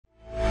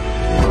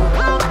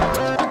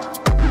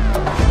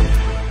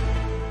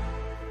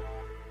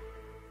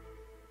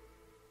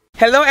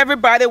Hello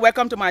everybody,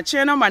 welcome to my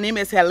channel. My name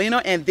is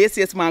Helena and this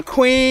is my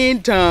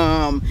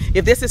queendom.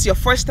 If this is your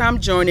first time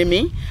joining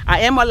me,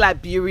 I am a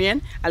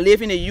Liberian. I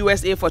live in the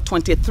USA for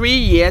 23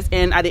 years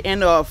and at the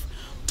end of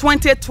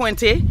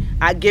 2020,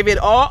 I gave it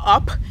all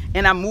up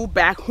and I moved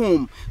back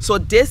home. So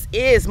this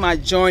is my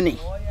journey,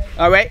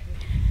 all right?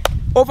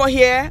 Over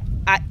here,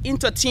 I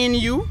entertain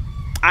you,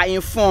 I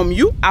inform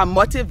you, I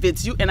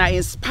motivate you, and I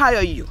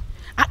inspire you.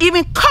 I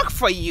even cook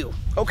for you,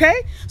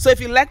 okay? So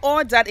if you like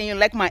all that and you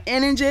like my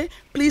energy,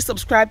 please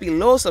subscribe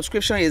below.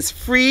 Subscription is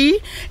free.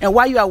 And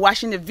while you are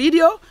watching the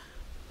video,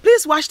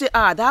 please watch the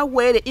ad. That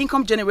way the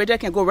income generator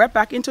can go right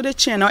back into the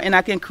channel and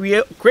I can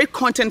create great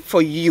content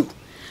for you.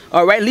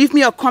 All right, leave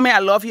me a comment. I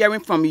love hearing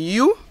from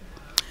you.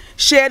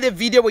 Share the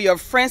video with your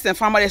friends and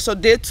family so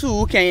they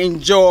too can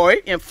enjoy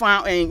and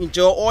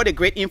enjoy all the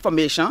great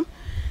information.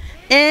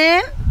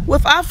 And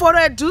without further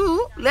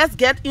ado, let's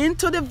get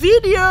into the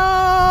video.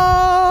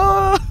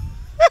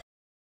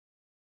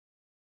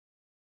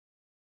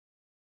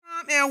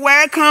 And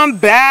welcome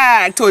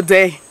back.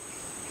 Today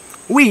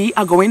we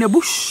are going to the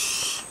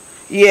bush.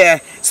 Yeah,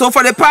 so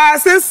for the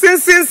past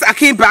since I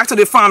came back to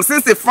the farm,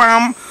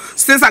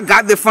 since I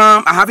got the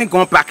farm, I haven't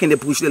gone back in the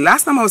bush. The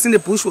last time I was in the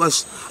bush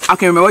was, I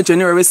can remember,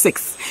 January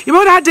 6th. You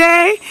remember that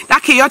day,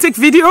 that chaotic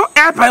video?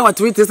 Everybody was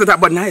doing this and that,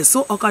 but now it's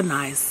so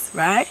organized,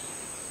 right?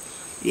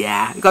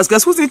 Yeah, because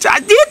guess who's in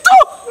charge?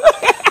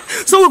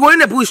 D2! So we're going in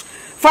the bush,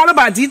 followed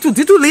by D2.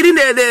 D2 leading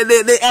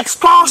the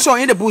excursion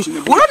in the bush. We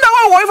don't know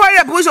what we're going for in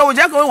the bush, or we're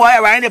just going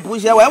around in the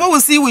bush. Yeah, whatever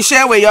we see, we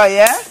share with you,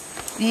 yeah?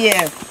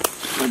 Yeah.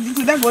 So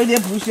D2, they're going in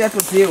the bush here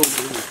today.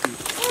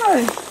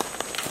 Alright.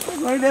 We're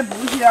going in the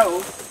bush here.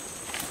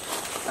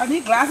 I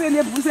need glass in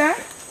the bush, eh? I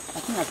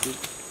think I do.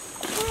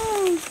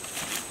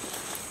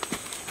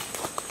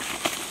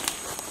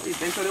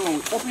 Eventually, when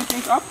we open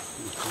things up,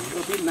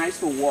 it'll be nice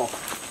to walk.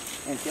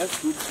 And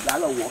just do a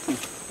lot of walking.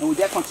 And we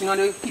just continue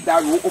to keep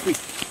that road open.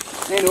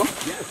 You know?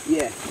 Yes.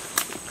 Yeah.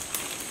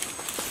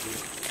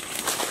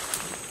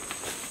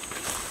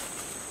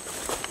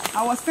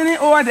 I was standing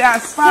over there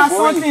as far as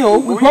something.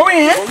 We're going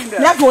in.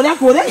 Let's go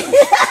there.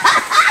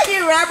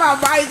 You ran my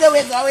mind,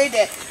 we're going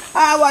there.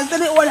 I was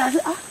standing over there. I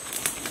said,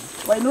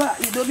 well, you know,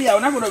 you don't be,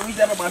 I'm not going to reach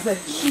there by myself.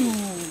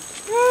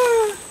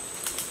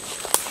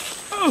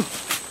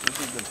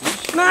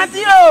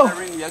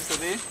 Matthew!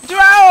 Yesterday.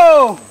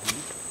 Joe!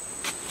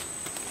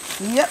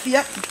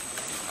 Yep.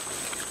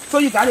 So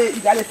you got it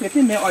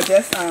 15 minutes or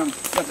just you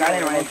got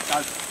it right?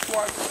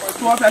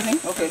 12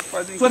 persons? Okay.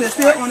 So they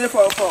stay on it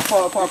for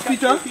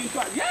future?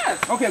 Yes.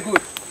 Okay,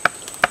 good.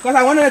 Because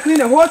I wanted to clean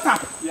the whole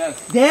tap. Yes.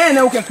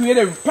 Then we can create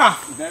a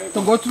path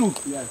to go through.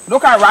 Yes.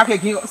 Look at rock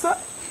again. So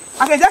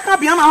I can just come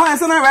behind my house and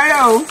send it right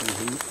here.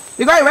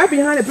 You got it right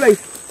behind the place.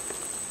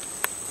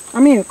 I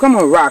mean, come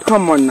on, rock.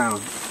 Come on now.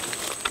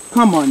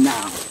 Come on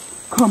now.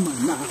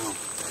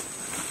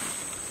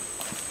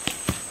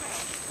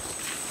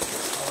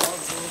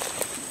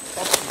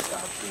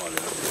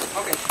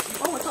 Okay,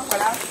 what we're talking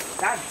about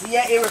that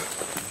deer area.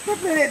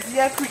 What's that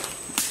deer creek?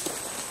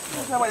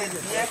 What's that about the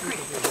deer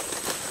creek?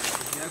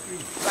 Deer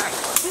creek. Back.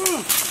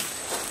 Go.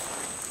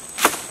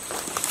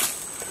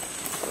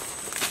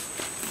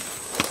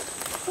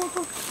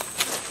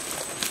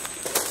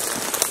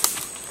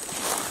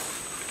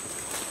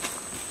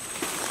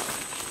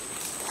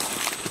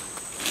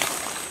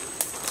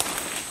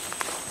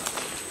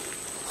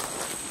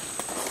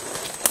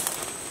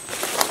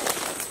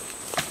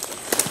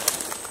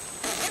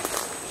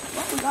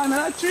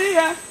 Another tree,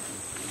 yeah.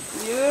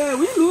 Yeah,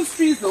 we lose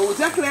trees though. We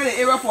just clear the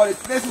area for the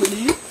place we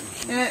leave.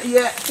 And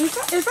yeah, is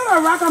that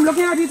a rock I'm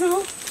looking at, you too?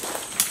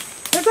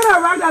 Is that a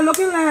rock that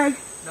looking like?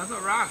 That's a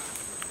rock.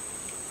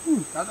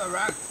 That's a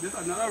rock. This is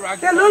another rock.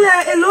 It look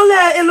like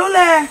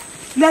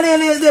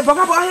the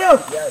Bokabo Hill.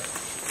 Yes.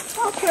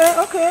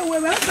 Okay.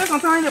 Well, let's take some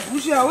time in the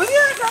bush here. Well,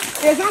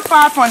 yeah, it's not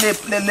far from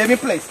the living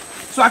place.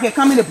 So I can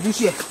come in the bush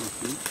here.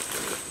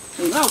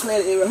 So now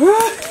clear the area.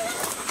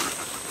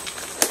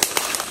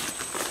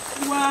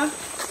 Well,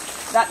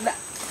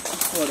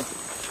 hold on.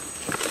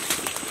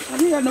 I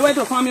think you know where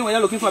to find me when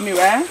you're looking for me,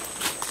 right?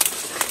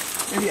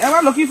 If you're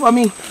ever looking for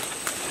me,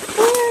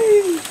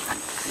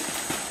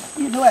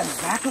 you know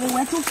exactly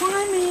where to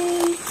find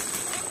me.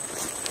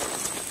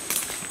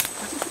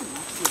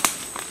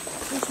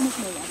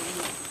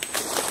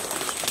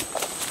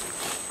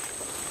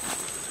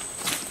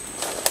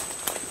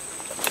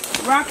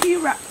 Rocky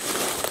rock.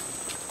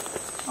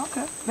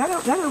 Okay,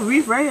 that's a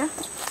reef right here.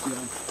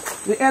 Yeah.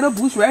 The other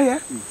bush right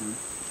here.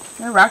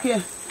 That rock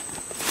here.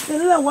 The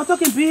little water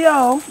can be,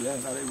 yo. Yeah,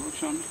 that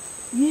eruption.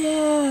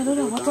 Yeah,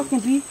 little water can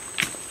be.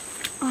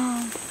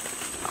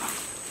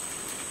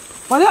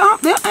 But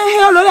they ain't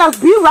here, look,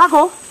 big rock,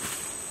 oh.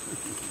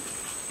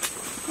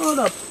 Hold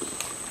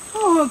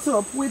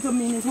up. Wait a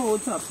minute,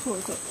 hold up.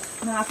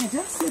 Now I can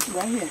just sit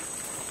right here.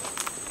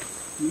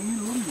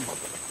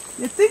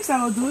 The things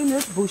I will do in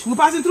this bush. We're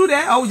passing through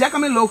there. Oh, just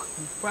come and look.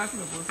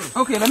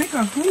 Okay, let me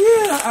come.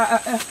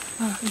 Yeah,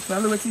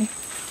 evaluating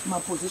my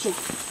position.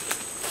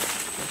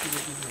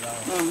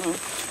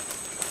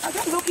 I'm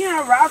just looking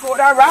at rock, or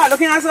that rock,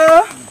 looking at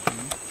her.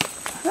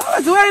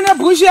 Don't do it in the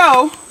bush,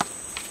 yo.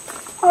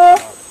 Oh.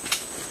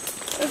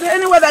 Is there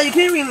anywhere that you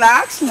can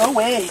relax? No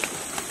way.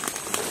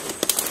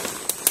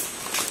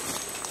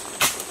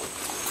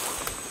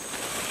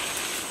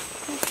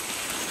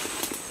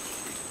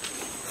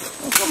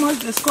 There's so much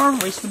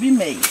discoveries to be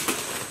made.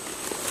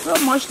 So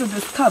much to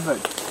discover.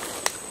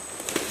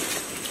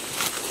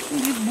 In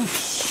these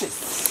bushes.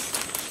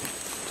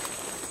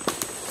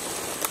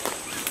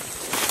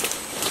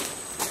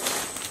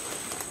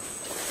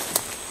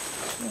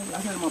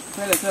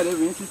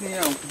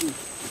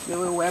 They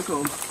will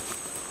welcome.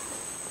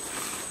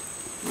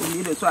 We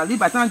need it. So I leave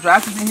by the time dry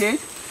season here,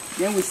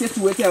 then we sit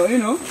to it, you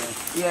know.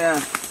 Yeah.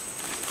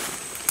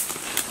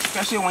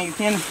 Especially when you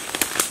can,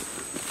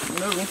 you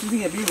know, rain season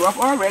can be rough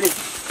already.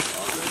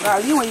 So I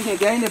leave when you can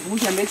get in the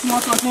bush and make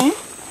small something,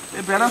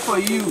 it's better for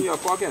you. In your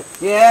pocket.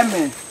 Yeah,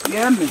 man.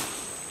 Yeah, man.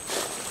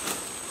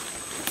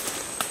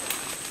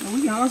 And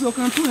we can also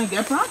come through and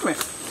get progress.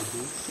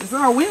 It's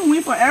a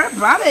win-win for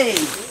everybody.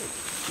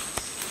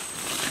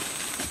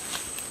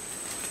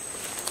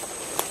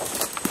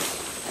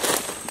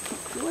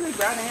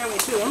 Grass in here, we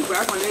still one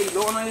grass when they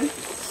go on it.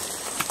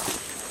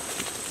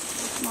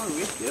 Come on,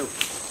 rich girl.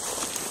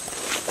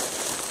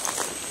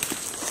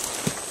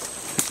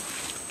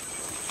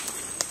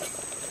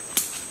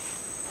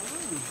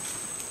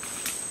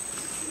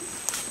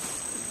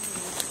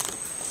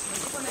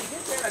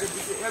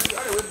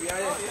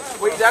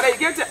 Wait, that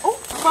get it. Oh,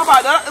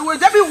 Papa, will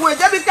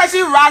that be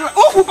catching rock?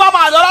 Oh, Papa,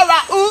 another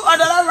rock. Oh,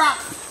 another rock.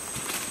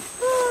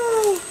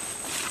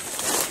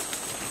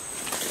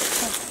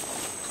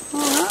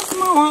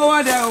 One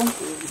over there.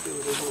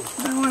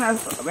 That one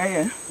that's right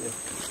here.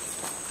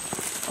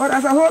 Oh,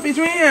 that's a hole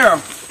between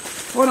here.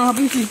 Hold on,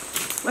 BC.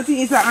 What's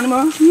the inside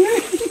animal? You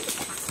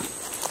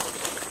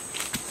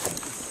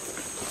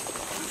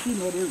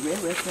know the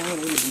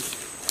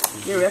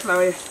red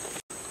flower.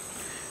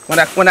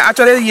 When I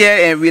actually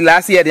here and we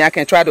last year, then I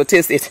can try to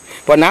taste it,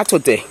 but not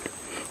today.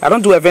 I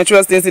don't do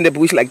adventurous things in the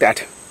bush like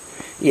that.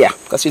 Yeah,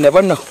 because you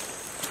never know.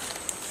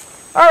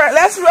 All right,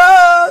 let's roll.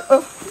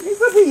 Oh, it's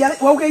not the yellow.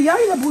 Well, okay, yeah,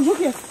 in the bush.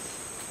 Okay.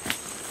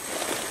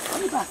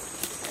 Back.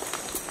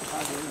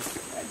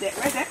 Right there,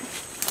 right there.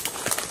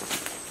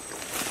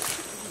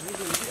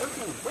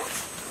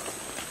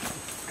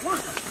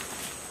 One.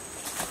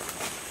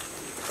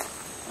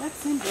 Let's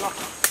see block.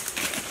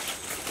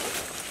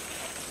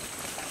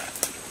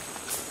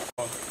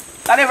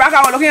 That the rock I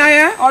was looking at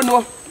here or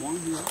no? One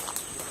here.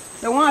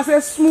 The one that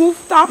says smooth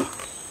top.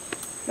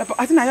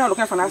 I think I am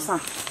looking for that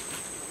side.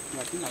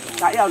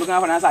 That you looking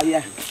for that side,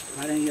 yeah.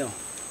 Right in here.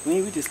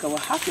 When we discover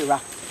half the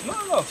rock.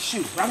 No,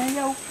 shoot. Right in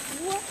here.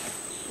 What?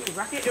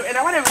 And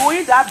I want to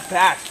ruin that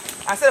bad.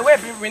 I said, where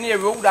be raining, the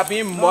road would have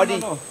been muddy.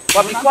 No.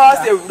 But because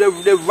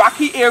the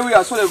rocky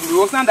area, so the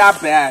road's not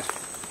that bad.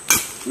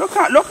 Look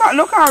how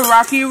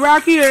rocky,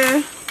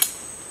 eh?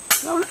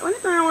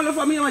 Anytime you want to look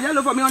for me, just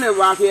look for me on the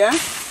rock, yeah?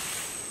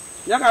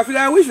 You can feel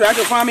like which rock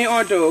to find me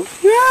on though.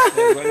 Yeah.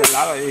 There's a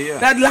lot of here.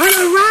 That lot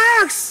of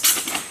rocks.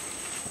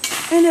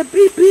 And they're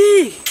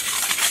big.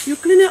 You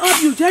clean it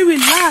up, you just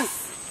relax.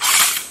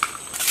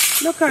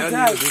 Look at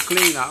that.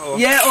 Clean now.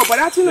 Yeah, oh, but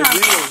that's not.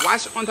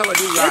 Wash on top of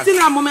this rag. That's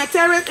not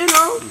momentary, you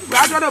know.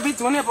 I'd rather be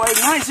doing it, but it's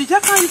nice. You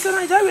just can't, you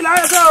just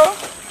relax, so.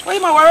 What are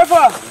you worried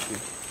for?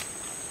 Okay.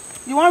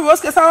 You want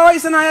roast cassava? You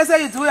say, I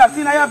say you do it. I've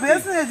seen your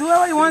business. Do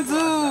what you want to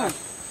do.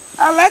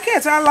 I like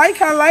it. I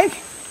like. I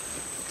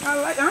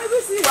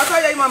even see water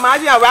here. You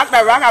imagine a rock,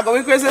 that rock I'm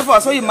going crazy for.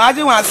 So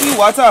imagine when I see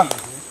water.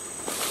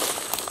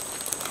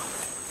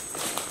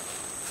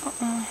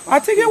 I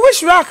take it,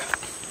 which rock?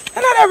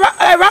 Another rock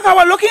I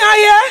was looking at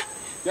here?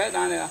 Right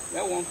down there.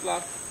 That one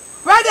flat.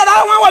 Right there,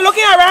 that one we're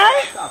looking at,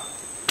 right? Stop.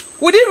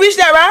 We did reach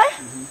there, right?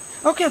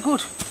 Okay,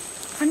 good.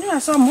 I knew I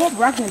saw more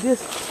rock than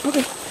this.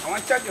 Okay. I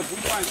want to check your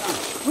bush one time.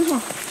 Which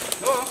one?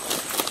 No.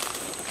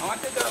 I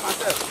want to take care of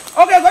myself.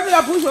 Okay, go to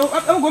the bush.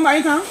 I'm going back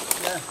in town?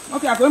 Yeah.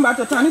 Okay, I'm going back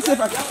to town. It's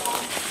safer.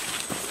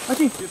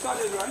 Okay. You saw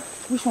this, right?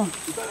 Which one?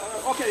 You saw the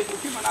other. Okay, you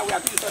keep on that way. I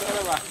think you saw the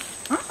other rock.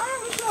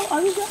 Which one?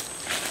 Are you there?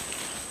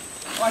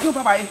 Oh, I think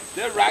Papa.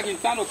 That rock in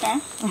town will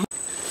come.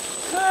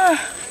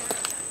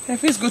 It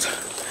feels good.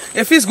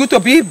 It feels good to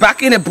be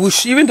back in the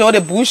bush, even though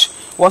the bush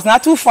was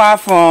not too far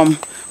from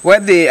where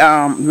the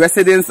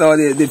residents or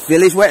the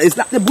village. Where it's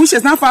not, the bush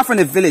is not far from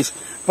the village,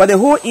 but the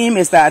whole aim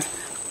is that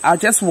I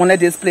just wanted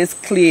this place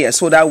clear,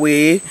 so that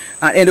way,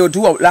 and they'll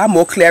do a lot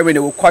more clearing. They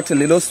will cut a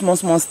little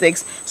small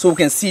stakes so we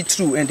can see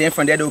through, and then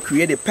from there they'll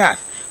create a path,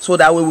 so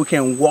that way we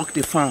can walk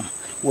the farm.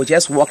 We'll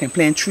just walk and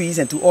plant trees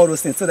and do all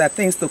those things, so that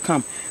things to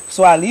come.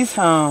 So at least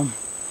I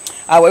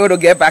was able to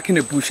get back in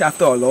the bush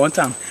after a long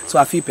time, so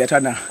I feel better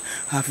now.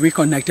 I've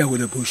reconnected with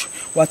the bush.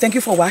 Well, thank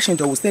you for watching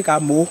though. We still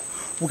got more.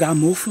 We got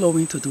more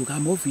flowing to do. We got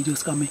more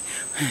videos coming.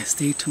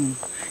 Stay tuned.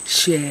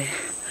 Share,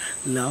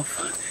 love,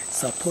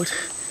 support,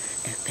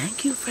 and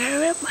thank you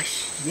very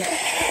much. Yeah.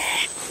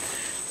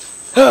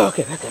 Oh,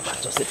 okay, let's get back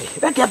to the city.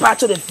 Let's get back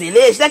to the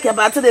village. Let's get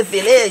back to the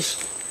village.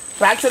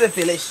 Back to the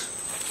village.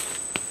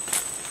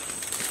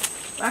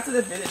 Back to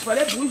the village. For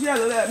that bush,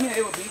 I mean,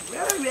 it will be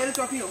really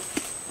talking.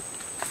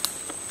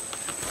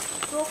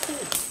 so cool.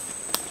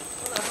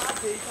 When I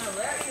have day, you can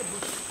right in the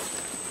bush.